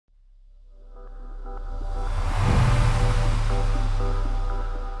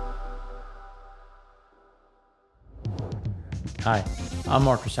Hi, I'm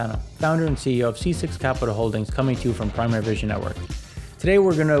Mark Rossano, founder and CEO of C6 Capital Holdings, coming to you from Primary Vision Network. Today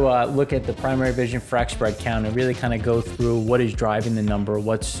we're going to look at the Primary Vision Frac Spread Count and really kind of go through what is driving the number,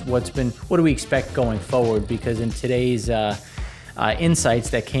 what do we expect going forward, because in today's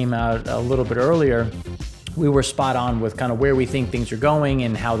insights that came out a little bit earlier, we were spot on with kind of where we think things are going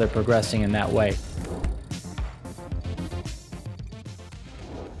and how they're progressing in that way.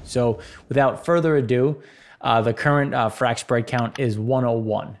 So without further ado, the current frac spread count is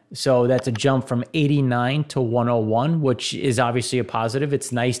 101. So that's a jump from 89 to 101, which is obviously a positive.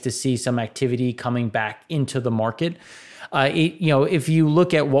 It's nice to see some activity coming back into the market. If you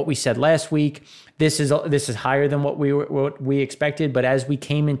look at what we said last week, this is higher than what we expected. But as we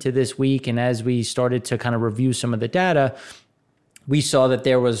came into this week and as we started to kind of review some of the data, we saw that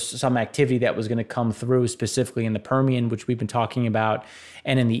there was some activity that was going to come through, specifically in the Permian, which we've been talking about,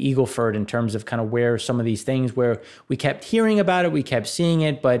 and in the Eagle Ford, in terms of kind of where some of these things, where we kept hearing about it, we kept seeing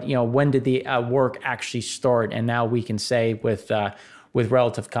it, but when did the work actually start? And now we can say with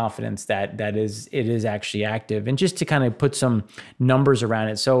relative confidence that it is actually active. And just to kind of put some numbers around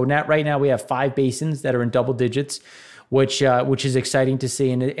it, so right now we have 5 basins that are in double digits, which is exciting to see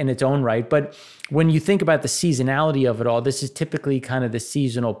in its own right. But when you think about the seasonality of it all, this is typically kind of the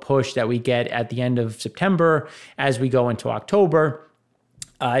seasonal push that we get at the end of September as we go into October.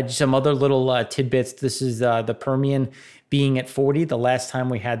 Some other little tidbits. This is the Permian being at 40. The last time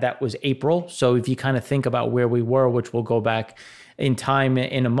we had that was April. So if you kind of think about where we were, which we'll go back in time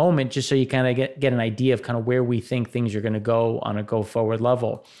in a moment, just so you kind of get an idea of kind of where we think things are going to go on a go-forward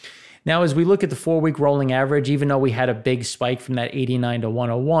level. Now, as we look at the 4-week rolling average, even though we had a big spike from that 89 to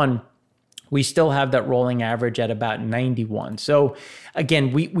 101, we still have that rolling average at about 91. So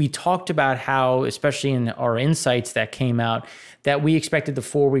again, we talked about how, especially in our insights that came out, that we expected the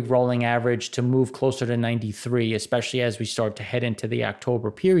 4-week rolling average to move closer to 93, especially as we start to head into the October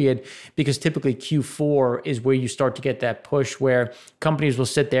period, because typically Q4 is where you start to get that push where companies will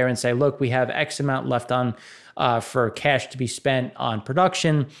sit there and say, look, we have X amount left on for cash to be spent on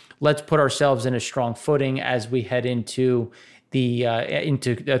production. Let's put ourselves in a strong footing as we head into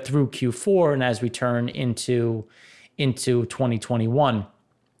through Q4 and as we turn into 2021.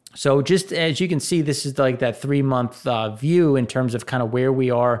 So just as you can see, this is like that 3-month view in terms of kind of where we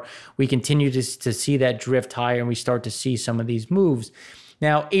are. We continue to see that drift higher, and we start to see some of these moves.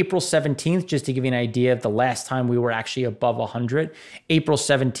 Now, April 17th, just to give you an idea of the last time we were actually above 100, April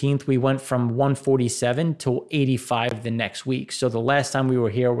 17th, we went from 147 to 85 the next week. So the last time we were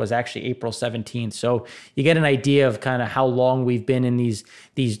here was actually April 17th. So you get an idea of kind of how long we've been in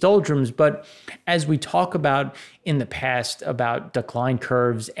these doldrums. But as we talk about in the past about decline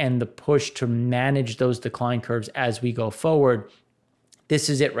curves and the push to manage those decline curves as we go forward, this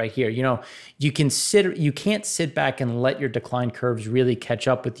is it right here. You can't sit back and let your decline curves really catch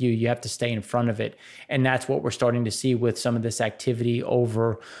up with you. You have to stay in front of it. And that's what we're starting to see with some of this activity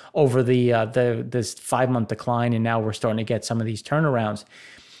over this 5-month decline. And now we're starting to get some of these turnarounds.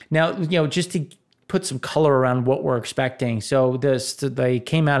 Now, just to put some color around what we're expecting. So they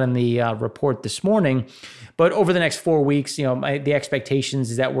came out in the report this morning, but over the next 4 weeks, the expectations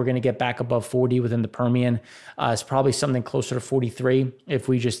is that we're going to get back above 40 within the Permian. It's probably something closer to 43 if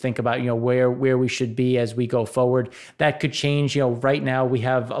we just think about where we should be as we go forward. That could change. Right now we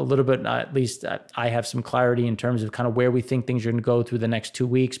have a little bit, at least I have some clarity in terms of kind of where we think things are going to go through the next 2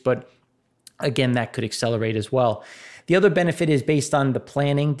 weeks, but again, that could accelerate as well. The other benefit is based on the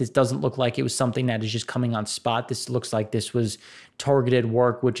planning. This doesn't look like it was something that is just coming on spot. This looks like this was targeted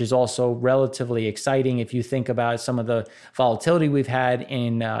work, which is also relatively exciting. If you think about some of the volatility we've had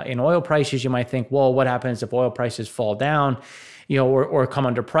in oil prices, you might think, well, what happens if oil prices fall down, or come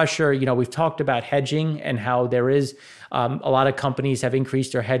under pressure? We've talked about hedging and how there is a lot of companies have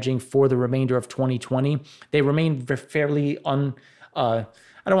increased their hedging for the remainder of 2020. They remain fairly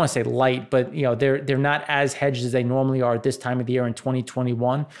I don't want to say light, but they're not as hedged as they normally are at this time of the year in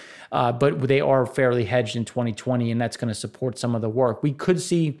 2021, but they are fairly hedged in 2020, and that's going to support some of the work. We could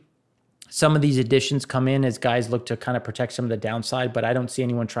see some of these additions come in as guys look to kind of protect some of the downside, but I don't see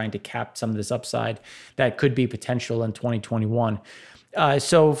anyone trying to cap some of this upside that could be potential in 2021.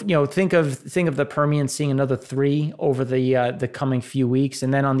 So think of the Permian seeing another 3 over the coming few weeks,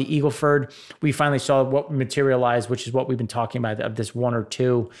 and then on the Eagle Ford, we finally saw what materialized, which is what we've been talking about, of this 1 or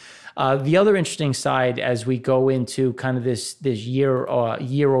 2. The other interesting side as we go into kind of this year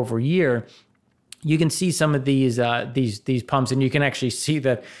over year you can see some of these pumps, and you can actually see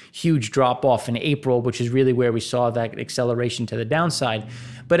the huge drop off in April, which is really where we saw that acceleration to the downside.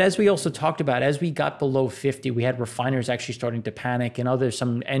 But as we also talked about, as we got below 50, we had refiners actually starting to panic, and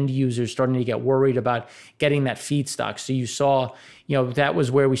some end users starting to get worried about getting that feedstock. So you saw, that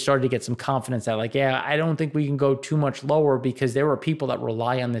was where we started to get some confidence that like, yeah, I don't think we can go too much lower, because there are people that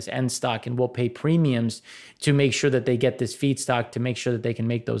rely on this end stock and will pay premiums to make sure that they get this feedstock to make sure that they can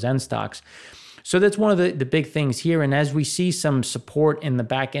make those end stocks. So that's one of the big things here. And as we see some support in the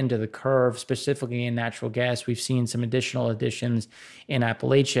back end of the curve, specifically in natural gas, we've seen some additional additions in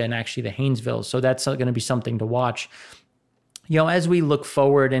Appalachia and actually the Haynesville. So that's going to be something to watch. As we look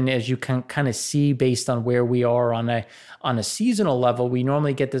forward, and as you can kind of see based on where we are on a seasonal level, we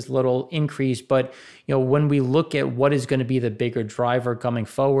normally get this little increase. But when we look at what is going to be the bigger driver coming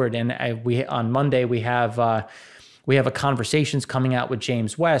forward, and on Monday we have a conversations coming out with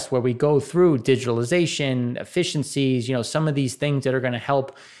James West where we go through digitalization, efficiencies, some of these things that are going to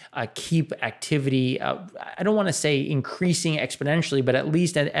help keep activity, I don't want to say increasing exponentially, but at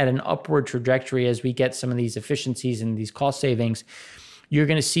least at an upward trajectory as we get some of these efficiencies and these cost savings. You're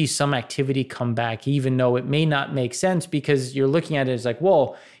going to see some activity come back, even though it may not make sense, because you're looking at it as like,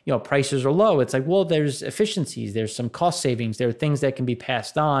 well, prices are low. It's like, well, there's efficiencies, there's some cost savings, there are things that can be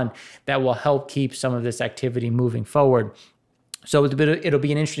passed on that will help keep some of this activity moving forward. So it'll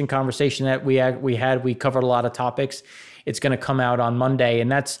be an interesting conversation that we had. We covered a lot of topics. It's going to come out on Monday,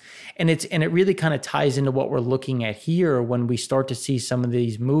 and it really kind of ties into what we're looking at here when we start to see some of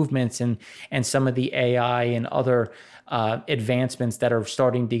these movements and some of the AI and other advancements that are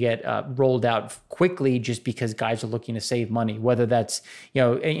starting to get rolled out quickly, just because guys are looking to save money, whether that's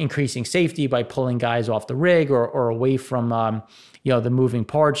increasing safety by pulling guys off the rig or away from the moving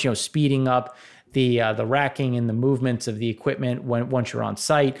parts, speeding up the racking and the movements of the equipment once you're on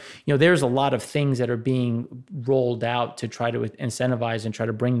site. There's a lot of things that are being rolled out to try to incentivize and try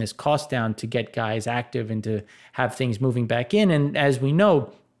to bring this cost down to get guys active and to have things moving back in. And as we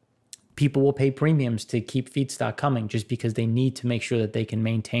know, people will pay premiums to keep feedstock coming just because they need to make sure that they can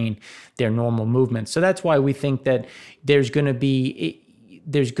maintain their normal movements. So that's why we think that there's going to be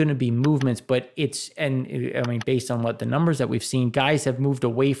movements, but based on what the numbers that we've seen, guys have moved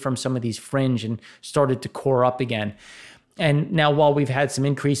away from some of these fringe and started to core up again. And now, while we've had some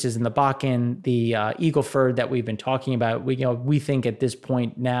increases in the Bakken, the Eagle Ford that we've been talking about, we think at this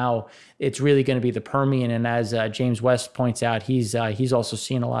point now it's really going to be the Permian. And as James West points out, he's also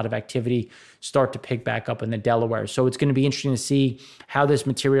seeing a lot of activity start to pick back up in the Delaware. So it's going to be interesting to see how this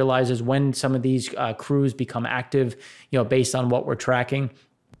materializes when some of these crews become active, based on what we're tracking.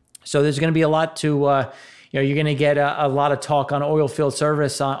 So there's going to be a lot to. You're going to get a lot of talk on oil field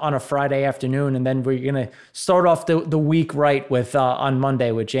service on a Friday afternoon, and then we're going to start off the week right with on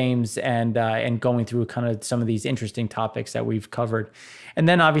Monday with James and going through kind of some of these interesting topics that we've covered. And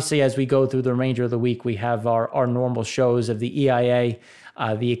then obviously as we go through the remainder of the week, we have our normal shows of the EIA,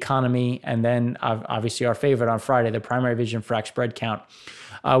 the economy, and then obviously our favorite on Friday, the primary vision Frac Spread Count.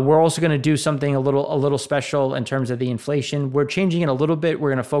 We're also going to do something a little special in terms of the inflation. We're changing it a little bit. We're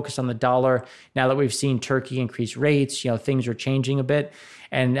going to focus on the dollar now that we've seen Turkey increase rates. Things are changing a bit,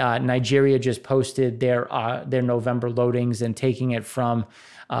 and Nigeria just posted their November loadings and taking it from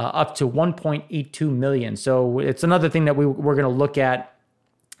up to 1.82 million. So it's another thing that we're going to look at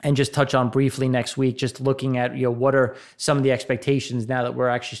and just touch on briefly next week, just looking at, what are some of the expectations now that we're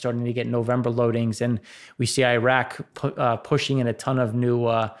actually starting to get November loadings, and we see Iraq pushing in a ton of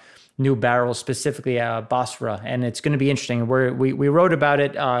new barrels, specifically Basra. And it's going to be interesting. We wrote about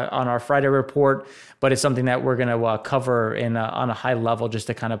it on our Friday report, but it's something that we're going to cover on a high level, just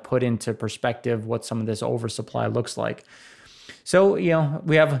to kind of put into perspective what some of this oversupply looks like. So, you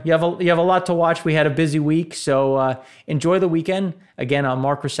have a lot to watch. We had a busy week, so enjoy the weekend. Again, I'm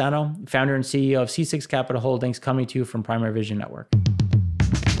Mark Rossano, founder and CEO of C6 Capital Holdings, coming to you from Primary Vision Network.